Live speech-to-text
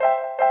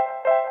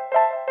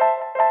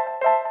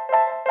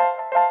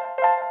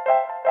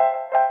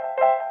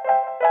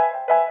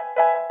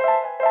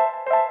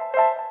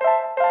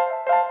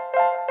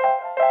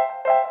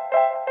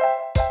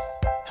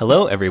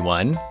Hello,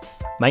 everyone.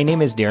 My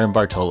name is Darren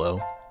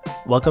Bartolo.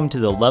 Welcome to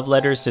the Love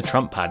Letters to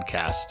Trump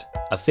podcast,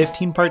 a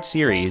 15-part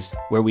series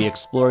where we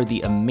explore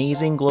the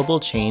amazing global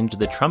change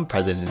the Trump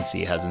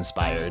presidency has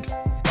inspired.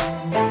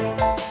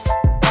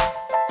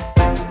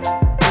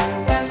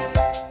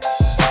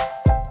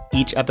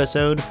 Each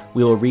episode,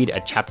 we will read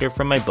a chapter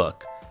from my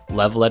book,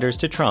 Love Letters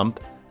to Trump,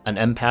 An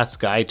Empath's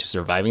Guide to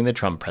Surviving the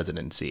Trump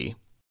Presidency.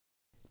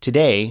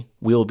 Today,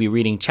 we will be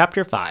reading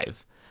Chapter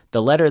 5,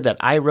 the letter that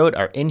I wrote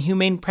our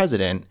inhumane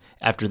president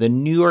after the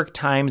New York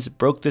Times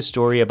broke the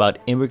story about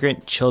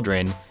immigrant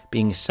children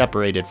being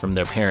separated from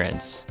their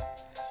parents.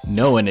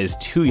 No one is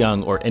too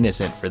young or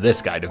innocent for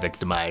this guy to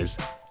victimize.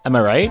 Am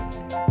I right?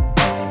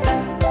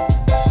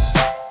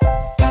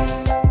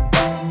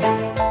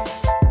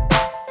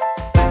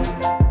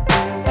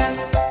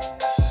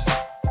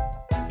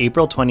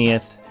 April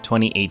 20th,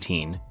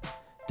 2018.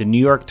 The New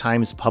York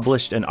Times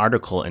published an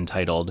article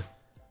entitled,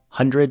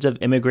 "Hundreds of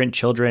immigrant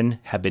children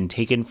have been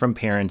taken from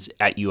parents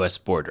at U.S.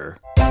 border."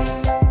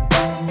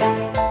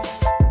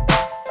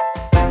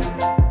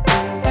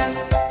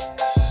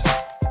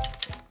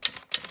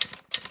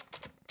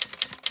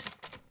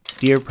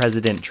 Dear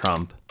President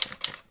Trump,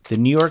 the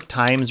New York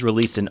Times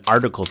released an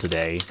article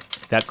today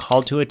that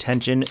called to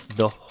attention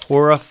the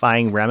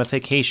horrifying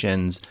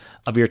ramifications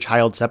of your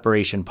child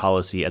separation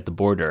policy at the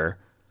border.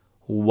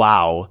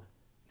 Wow.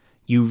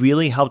 You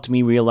really helped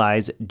me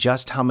realize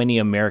just how many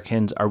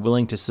Americans are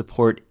willing to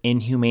support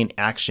inhumane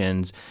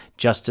actions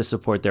just to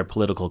support their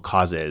political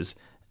causes.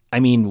 I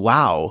mean,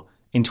 wow,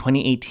 in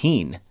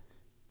 2018.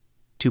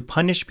 To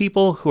punish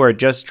people who are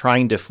just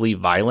trying to flee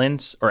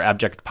violence or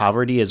abject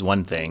poverty is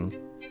one thing,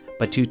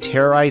 but to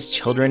terrorize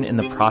children in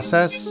the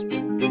process?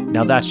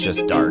 Now that's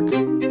just dark.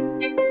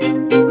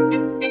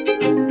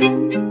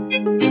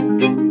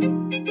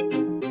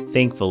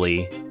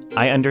 Thankfully,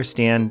 I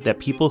understand that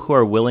people who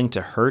are willing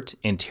to hurt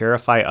and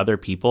terrify other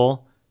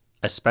people,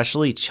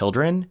 especially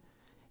children,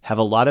 have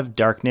a lot of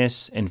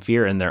darkness and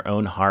fear in their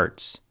own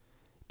hearts.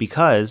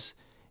 Because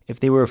if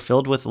they were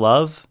filled with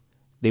love,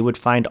 they would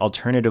find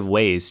alternative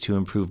ways to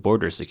improve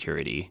border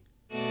security.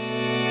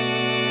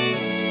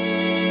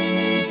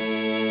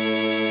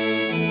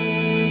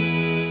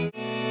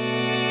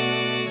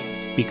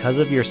 Because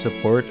of your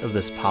support of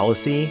this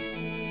policy,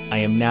 I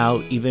am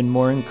now even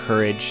more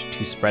encouraged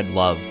to spread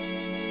love,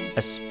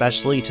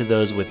 especially to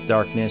those with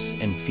darkness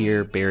and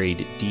fear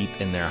buried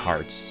deep in their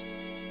hearts.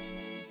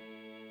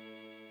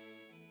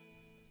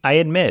 I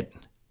admit,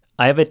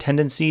 I have a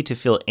tendency to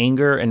feel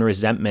anger and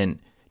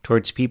resentment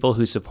towards people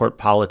who support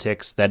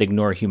politics that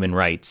ignore human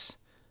rights.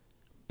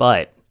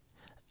 But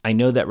I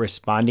know that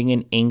responding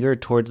in anger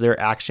towards their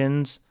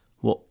actions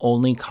will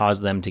only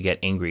cause them to get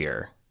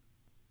angrier.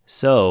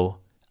 So,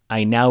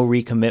 I now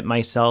recommit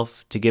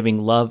myself to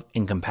giving love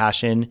and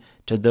compassion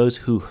to those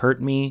who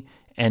hurt me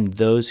and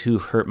those who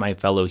hurt my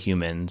fellow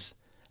humans.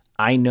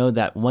 I know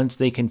that once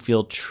they can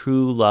feel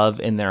true love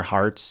in their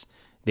hearts,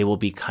 they will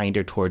be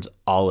kinder towards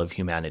all of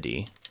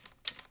humanity.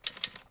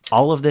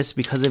 All of this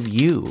because of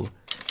you.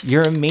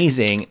 You're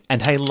amazing,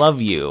 and I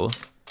love you.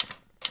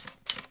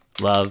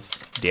 Love,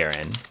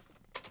 Darren.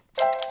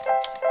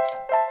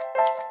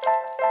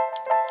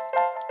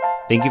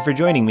 Thank you for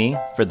joining me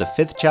for the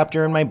 5th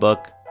chapter in my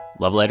book,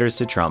 Love Letters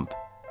to Trump.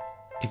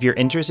 If you're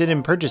interested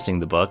in purchasing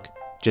the book,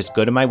 just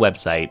go to my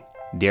website,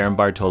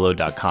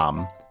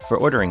 darrenbartolo.com, for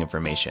ordering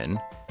information.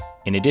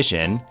 In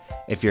addition,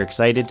 if you're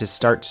excited to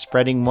start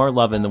spreading more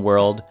love in the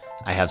world,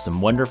 I have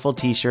some wonderful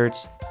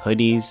t-shirts,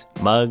 hoodies,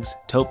 mugs,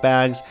 tote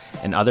bags,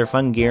 and other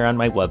fun gear on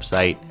my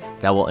website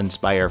that will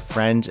inspire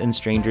friends and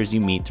strangers you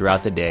meet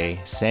throughout the day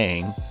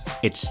saying,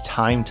 "It's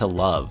time to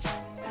love."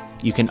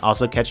 You can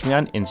also catch me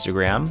on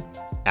Instagram,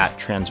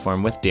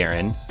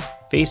 @transformwithdarren,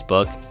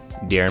 Facebook,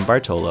 Darren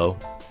Bartolo,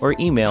 or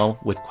email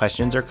with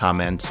questions or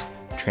comments,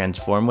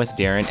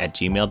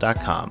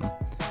 transformwithdarren@gmail.com.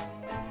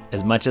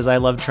 As much as I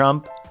love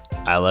Trump,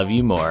 I love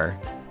you more.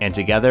 And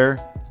together,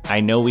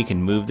 I know we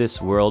can move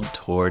this world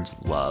towards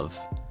love.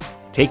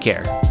 Take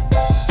care.